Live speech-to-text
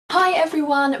Hi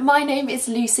everyone, my name is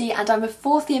Lucy and I'm a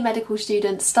fourth year medical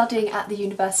student studying at the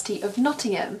University of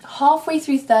Nottingham. Halfway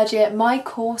through third year, my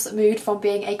course moved from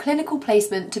being a clinical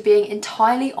placement to being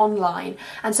entirely online,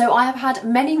 and so I have had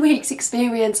many weeks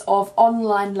experience of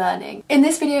online learning. In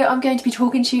this video, I'm going to be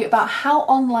talking to you about how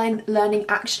online learning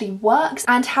actually works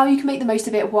and how you can make the most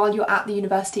of it while you're at the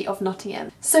University of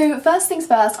Nottingham. So first things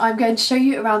first, I'm going to show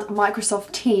you around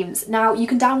Microsoft Teams. Now you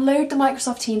can download the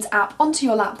Microsoft Teams app onto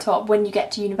your laptop when you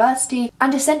get to university,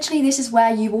 and essentially this is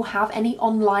where you will have any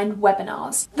online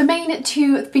webinars. The main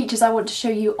two features I want to show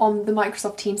you on the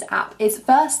Microsoft Teams app is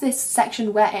first this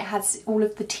section where it has all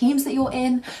of the teams that you're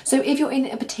in. So if you're in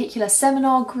a particular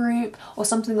seminar group or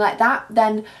something like that,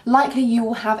 then likely you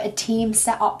will have a team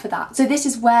set up for that. So this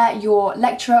is where your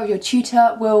lecturer or your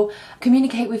tutor will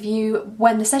communicate with you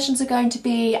when the sessions are going to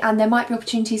be, and there might be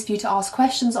opportunities for you to ask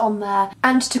questions on there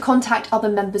and to contact other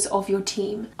members of your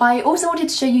team. I also wanted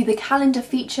to show you the calendar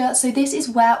feature. So this is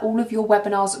where all of your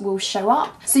webinars will show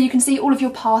up. So you can see all of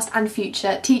your past and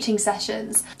future teaching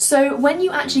sessions. So when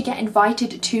you actually get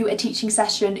invited to a teaching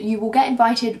session, you will get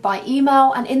invited by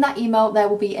email, and in that email there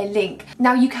will be a link.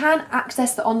 Now you can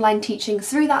access the online teaching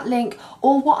through that link,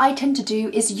 or what I tend to do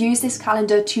is use this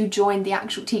calendar to join the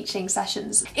actual teaching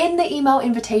sessions. In the email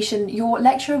invitation, your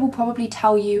lecturer will probably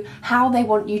tell you how they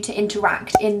want you to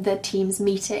interact in the Teams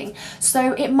meeting.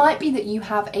 So it might be that you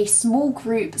have a small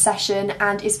group session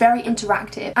and it's very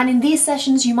interactive, and in these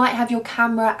sessions you might have your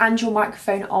camera and your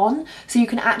microphone on so you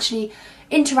can actually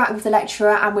interact with the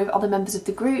lecturer and with other members of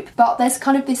the group, but there's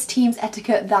kind of this Teams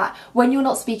etiquette that when you're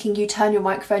not speaking you turn your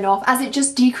microphone off, as it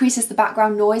just decreases the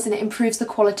background noise and it improves the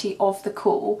quality of the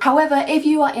call. However, if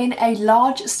you are in a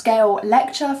large scale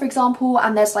lecture, for example,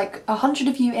 and there's like 100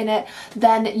 of you in it,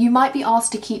 then you might be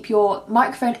asked to keep your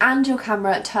microphone and your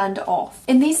camera turned off.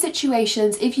 In these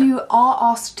situations, if you are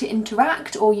asked to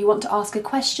interact or you want to ask a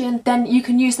question, then you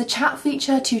can use the chat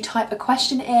feature to type a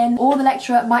question in, or the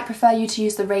lecturer might prefer you to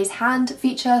use the raise hand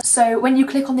feature. So when you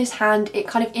click on this hand, it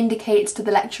kind of indicates to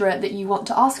the lecturer that you want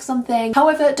to ask something.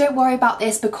 However, don't worry about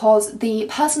this because the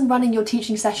person running your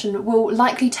teaching session will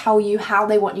likely tell you how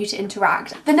they want you to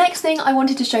interact. The next thing I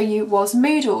wanted to show you was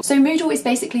Moodle. So Moodle is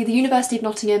basically the University of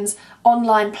Nottingham's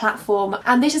online platform,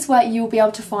 and this is where you will be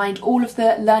able to find all of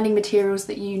the learning materials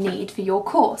that you need for your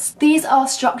course. These are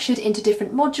structured into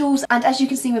different modules, and as you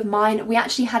can see with mine, we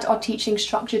actually had our teaching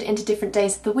structured into different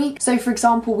days of the week. So for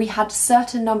example, we had a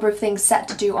certain number of things set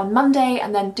to do on Monday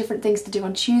and then different things to do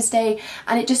on Tuesday,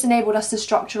 and it just enabled us to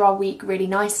structure our week really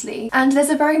nicely. And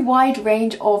there's a very wide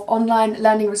range of online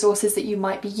learning resources that you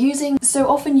might be using. So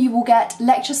often you will get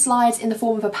lecture slides in the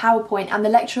form of a PowerPoint, and the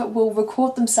lecturer will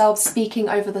record themselves speaking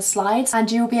over the slides, and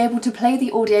you will be able to play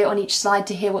the audio on each slide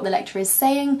to hear what the lecturer is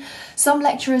saying. Some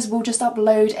lecturers will just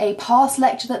upload a past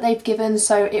lecture that they've given,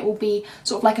 so it will be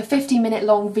sort of like a 50-minute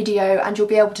long video and you'll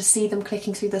be able to see them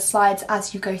clicking through the slides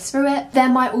as you go through it. There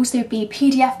might also be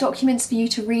PDF documents for you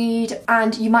to read,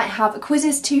 and you might have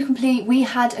quizzes to complete. We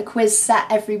had a quiz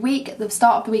set every week at the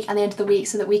start of the week and the end of the week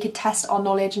so that we could test our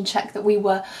knowledge and check that we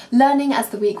were learning as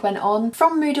the week went on.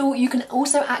 From Moodle, you can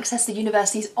also access the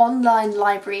university's online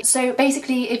library. So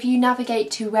basically, if you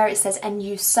navigate to where it says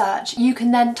NU search, you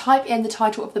can then type in the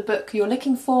title of the book you're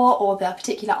looking for or the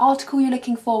particular article you're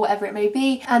looking for, whatever it may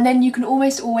be, and then you can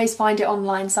almost always find it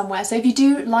online somewhere. So if you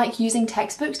do like using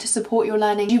textbooks to support your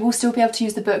learning, you will still be able to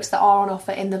use the books that are on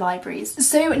offer in the libraries.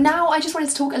 So now I just wanted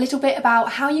to talk a little bit about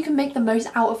how you can make the most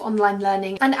out of online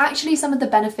learning, and actually some of the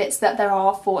benefits that there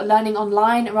are for learning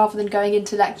online rather than going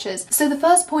into lectures. So the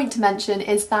first point to mention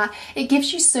is that it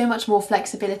gives you so much more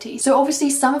flexibility. So obviously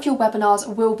some of your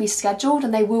webinars will be scheduled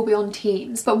and they will be on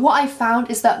Teams, but what I've found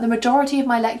is that the majority of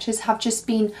my lectures have just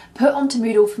been put onto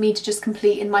Moodle for me to just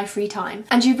complete in my free time,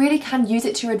 and you really can use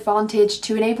it to your advantage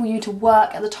to enable you to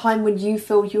work at the time when you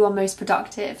feel you are most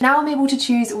productive. Now I'm able to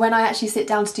choose when I actually sit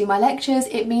down to do my lectures.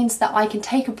 It means that I can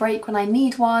take a break when I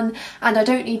need one, and I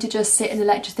don't need to just sit in the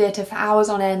lecture theatre for hours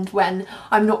on end when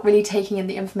I'm not really taking in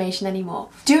the information anymore.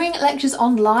 Doing lectures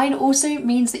online also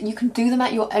means that you can do them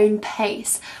at your own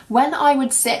pace. When I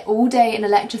would sit all day in a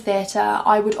lecture theatre,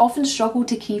 I would often struggle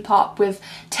to keep up with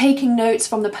taking notes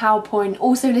from the PowerPoint,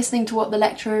 also listening to what the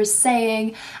lecturer is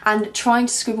saying and trying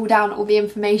to scribble down all the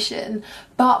information.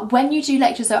 But when you do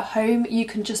lectures at home, you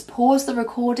can just pause the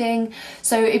recording.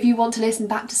 So if if you want to listen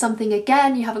back to something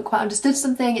again, you haven't quite understood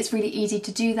something, it's really easy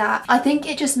to do that. I think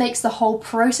it just makes the whole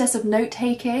process of note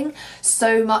taking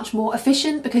so much more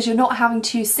efficient, because you're not having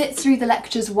to sit through the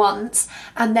lectures once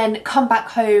and then come back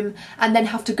home and then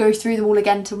have to go through them all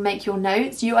again to make your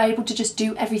notes. You're able to just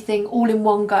do everything all in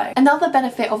one go. Another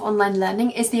benefit of online learning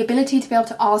is the ability to be able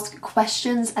to ask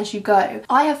questions as you go.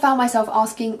 I have found myself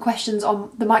asking questions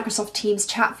on the Microsoft Teams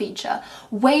chat feature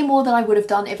way more than I would have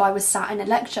done if I was sat in a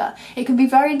lecture. It can be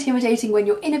very intimidating when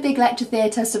you're in a big lecture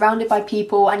theatre surrounded by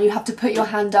people and you have to put your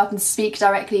hand up and speak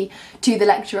directly to the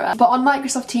lecturer. But on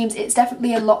Microsoft Teams, it's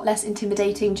definitely a lot less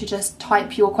intimidating to just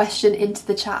type your question into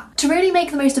the chat. To really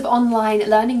make the most of online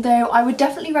learning though, I would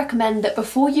definitely recommend that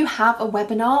before you have a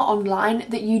webinar online,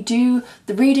 that you do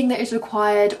the reading that is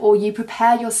required, or you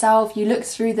prepare yourself, you look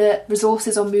through the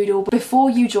resources on Moodle before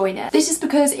you join it. This is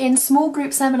because in small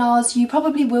group seminars, you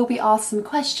probably will be asked some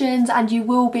questions and you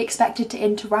will be expected to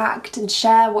interact and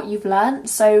share what you've learned.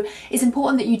 So it's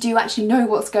important that you do actually know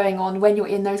what's going on when you're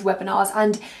in those webinars,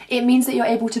 and it means that you're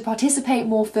able to participate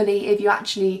more fully if you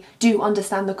actually do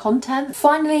understand the content.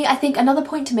 Finally, I think another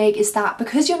point to make is that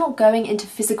because you're not going into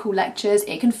physical lectures,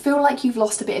 it can feel like you've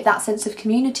lost a bit of that sense of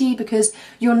community, because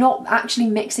you're not actually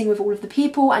mixing with all of the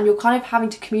people and you're kind of having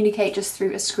to communicate just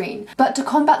through a screen. But to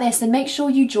combat this, then make sure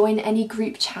you join any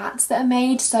group chats that are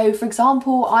made. So for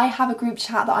example, I have a group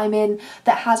chat that I'm in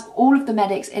that has all of the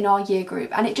medics in our year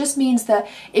group, and it just means that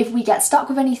if we get stuck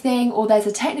with anything or there's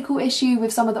a technical issue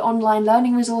with some of the online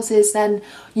learning resources, then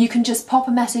you can just pop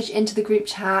a message into the group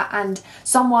chat and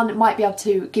someone might be able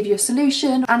to give you a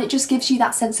solution, and it just gives you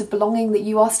that sense of belonging that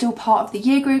you are still part of the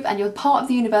year group and you're part of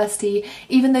the university,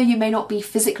 even though you may not be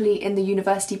physically in the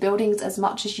university buildings as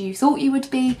much as you thought you would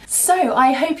be. So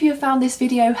I hope you have found this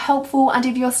video helpful, and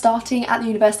if you're starting at the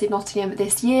University of Nottingham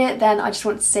this year, then I just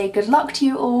want to say good luck to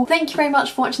you all. Thank you very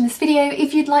much for watching this video.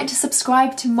 If you'd like to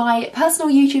subscribe to my personal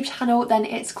YouTube channel, then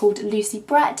it's called Lucy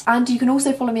Brett, and you can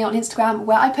also follow me on Instagram,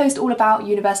 where I post all about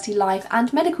university life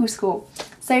and medical school.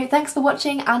 So thanks for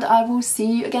watching, and I will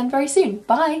see you again very soon.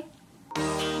 Bye!